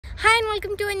Hi and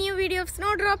welcome to a new video of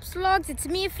Snowdrops Vlogs. It's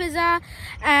me Fiza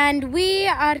and we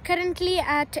are currently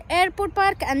at Airport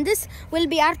Park and this will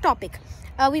be our topic.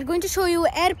 We're going to show you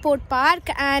Airport Park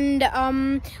and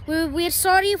we're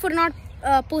sorry for not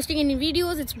posting any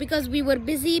videos. It's because we were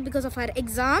busy because of our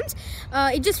exams.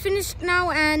 It just finished now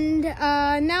and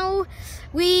now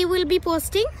we will be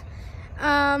posting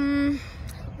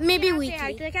maybe weekly. Say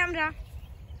hi to the camera.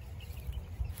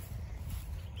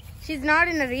 She's not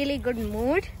in a really good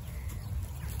mood.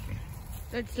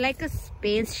 It's like a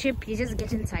spaceship. You just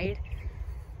get inside.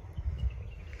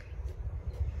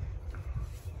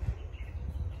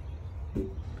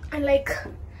 And like,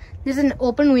 there's an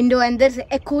open window and there's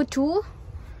echo too.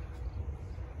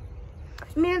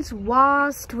 I mean, it's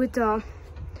vast with you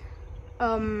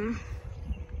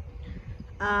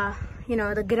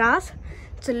know, the grass.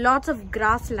 It's lots of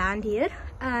grassland here,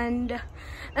 and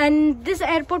this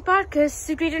airport park is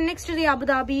situated next to the Abu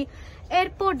Dhabi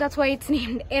airport. That's why it's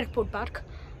named Airport Park.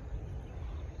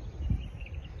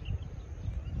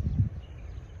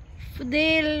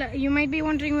 Fadel, you might be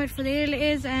wondering where Fadel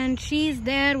is, and she's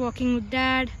there walking with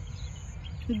Dad.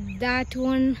 That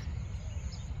one,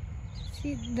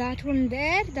 see that one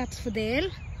there, that's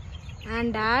Fadel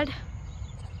and Dad.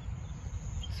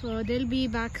 So they'll be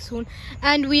back soon.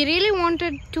 And we really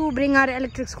wanted to bring our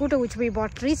electric scooter, which we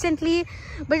bought recently,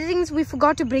 but the thing is we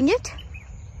forgot to bring it.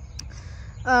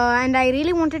 And I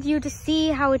really wanted you to see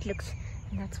how it looks.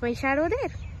 And that's my shadow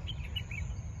there.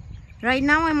 Right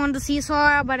now I'm on the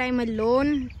seesaw, but I'm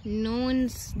alone. No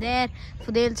one's there.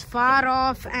 Fudel's far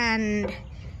off and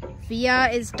Fia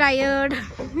is tired.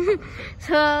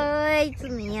 So it's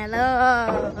me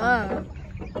alone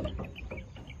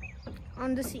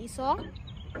on the seesaw.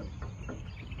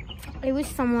 I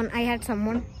wish I had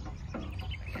someone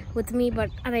with me, but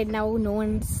right now no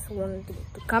one's wanting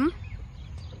to come.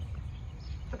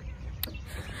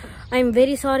 I'm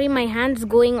very sorry, my hand's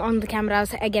going on the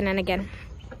cameras again and again.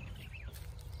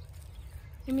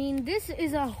 I mean, this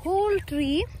is a whole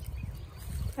tree.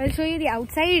 I'll show you the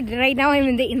outside. Right now I'm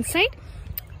in the inside.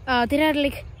 There are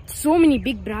like so many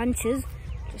big branches.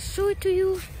 Just show it to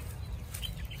you.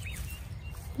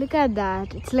 Look at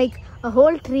that. It's like a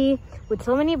whole tree with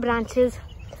so many branches.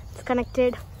 It's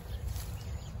connected.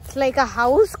 It's like a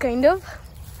house kind of.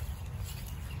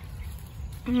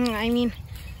 I mean,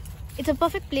 it's a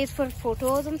perfect place for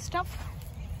photos and stuff.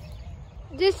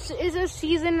 This is a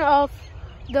season of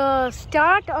the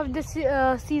start of the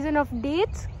season of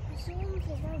dates.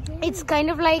 It's kind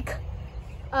of like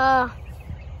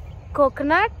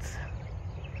coconuts.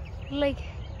 Like, I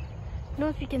don't know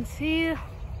if you can see.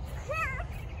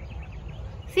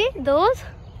 See those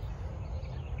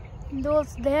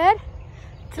there?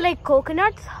 It's like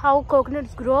coconuts, how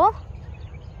coconuts grow.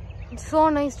 It's so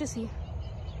nice to see.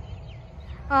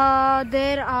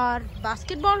 There are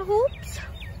basketball hoops.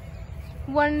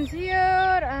 One's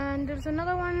here and there's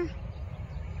another one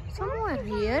somewhere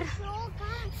here.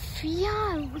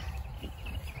 Yeah.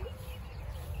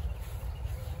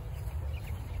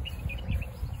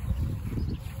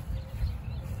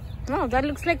 Oh, that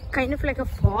looks like kind of like a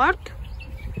fort.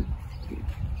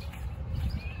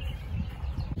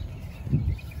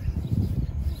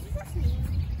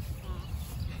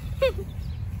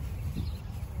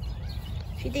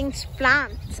 She thinks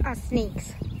plants are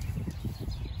snakes.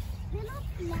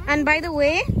 And by the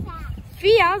way,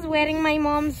 Fia's wearing my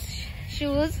mom's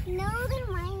shoes. No, they're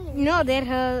mine. No,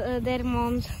 they're their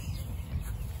mom's.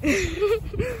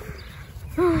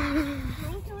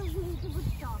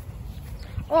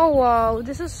 Oh wow,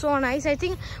 this is so nice. I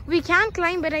think we can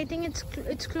climb, but I think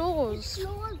it's closed.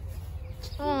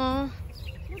 Oh.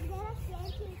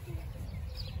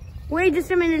 Wait just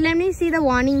a minute, let me see the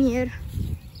warning here.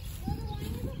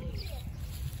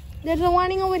 There's a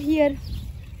warning over here.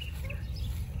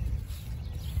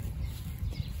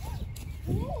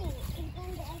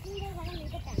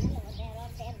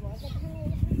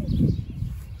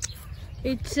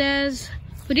 It says,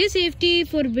 for your safety,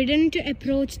 forbidden to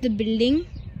approach the building.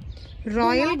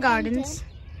 Royal Gardens.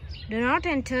 Do not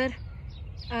enter.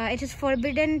 It is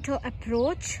forbidden to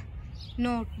approach.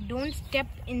 No, don't step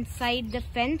inside the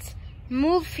fence.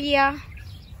 Move, Fia.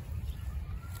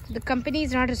 The company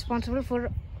is not responsible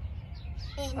for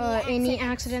any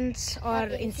accidents or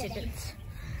incidents.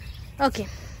 Okay.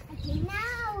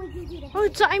 Now we can do Oh,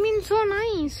 it's, I mean, so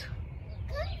nice.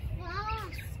 Come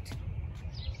fast.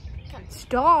 Come.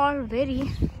 Star,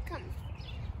 very. Come.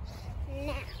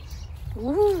 Now.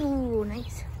 Ooh,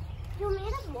 nice. You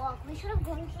made us walk. We should have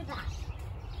gone for that.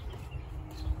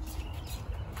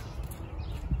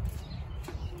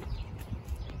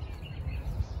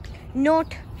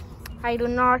 Note, I do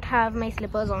not have my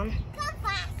slippers on. Come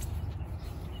fast.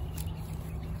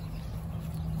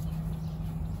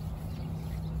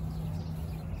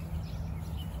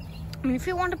 I mean, if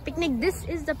you want a picnic, this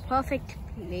is the perfect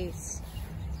place.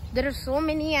 There are so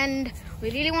many, and we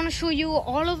really want to show you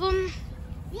all of them.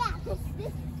 Yeah, this.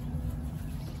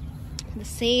 The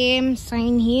same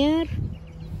sign here.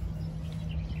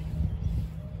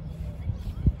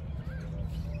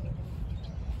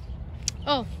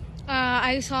 Oh,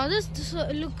 I saw this. This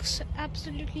looks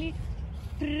absolutely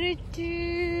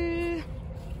pretty.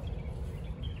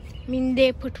 I mean,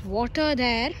 they put water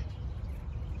there,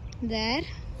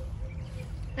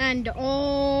 and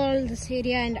all this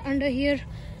area, and under here.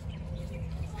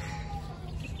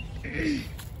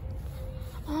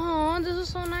 Oh, this is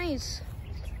so nice.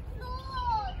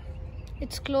 Closed.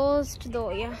 It's closed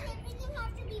though, yeah. Everything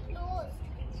has to be closed.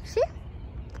 See?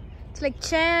 It's like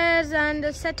chairs and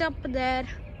a setup there.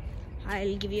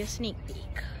 I'll give you a sneak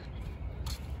peek.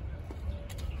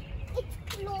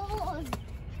 It's closed.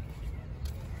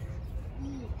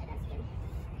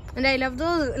 And I love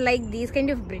those, like these kind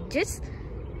of bridges.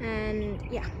 And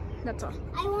yeah, that's all.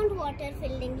 I want water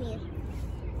filled in here.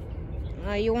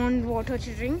 You want water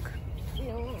to drink?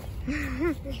 No. We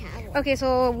have one. Okay,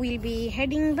 so we'll be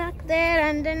heading back there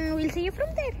and then we'll see you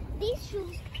from there. These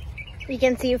shoes. We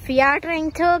can see Fia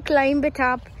trying to climb it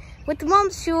up with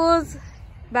mom's shoes,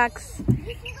 bags.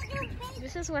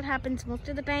 This is what happens most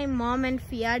of the time. Mom and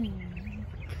Fia,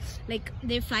 like,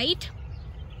 they fight.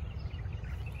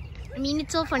 I mean,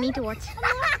 it's so funny to watch.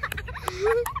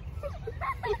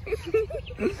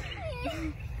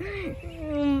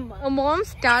 Mom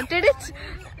started it.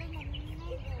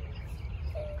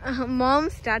 Mom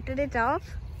started it off.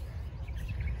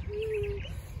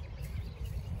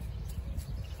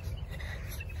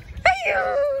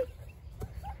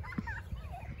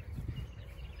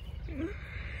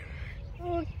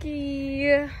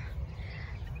 Okay.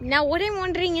 Now what I'm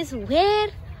wondering is where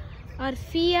are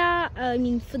Fidel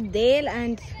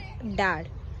and Dad?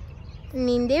 I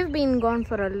mean, they've been gone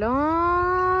for a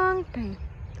long time.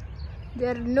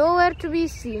 They're nowhere to be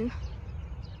seen.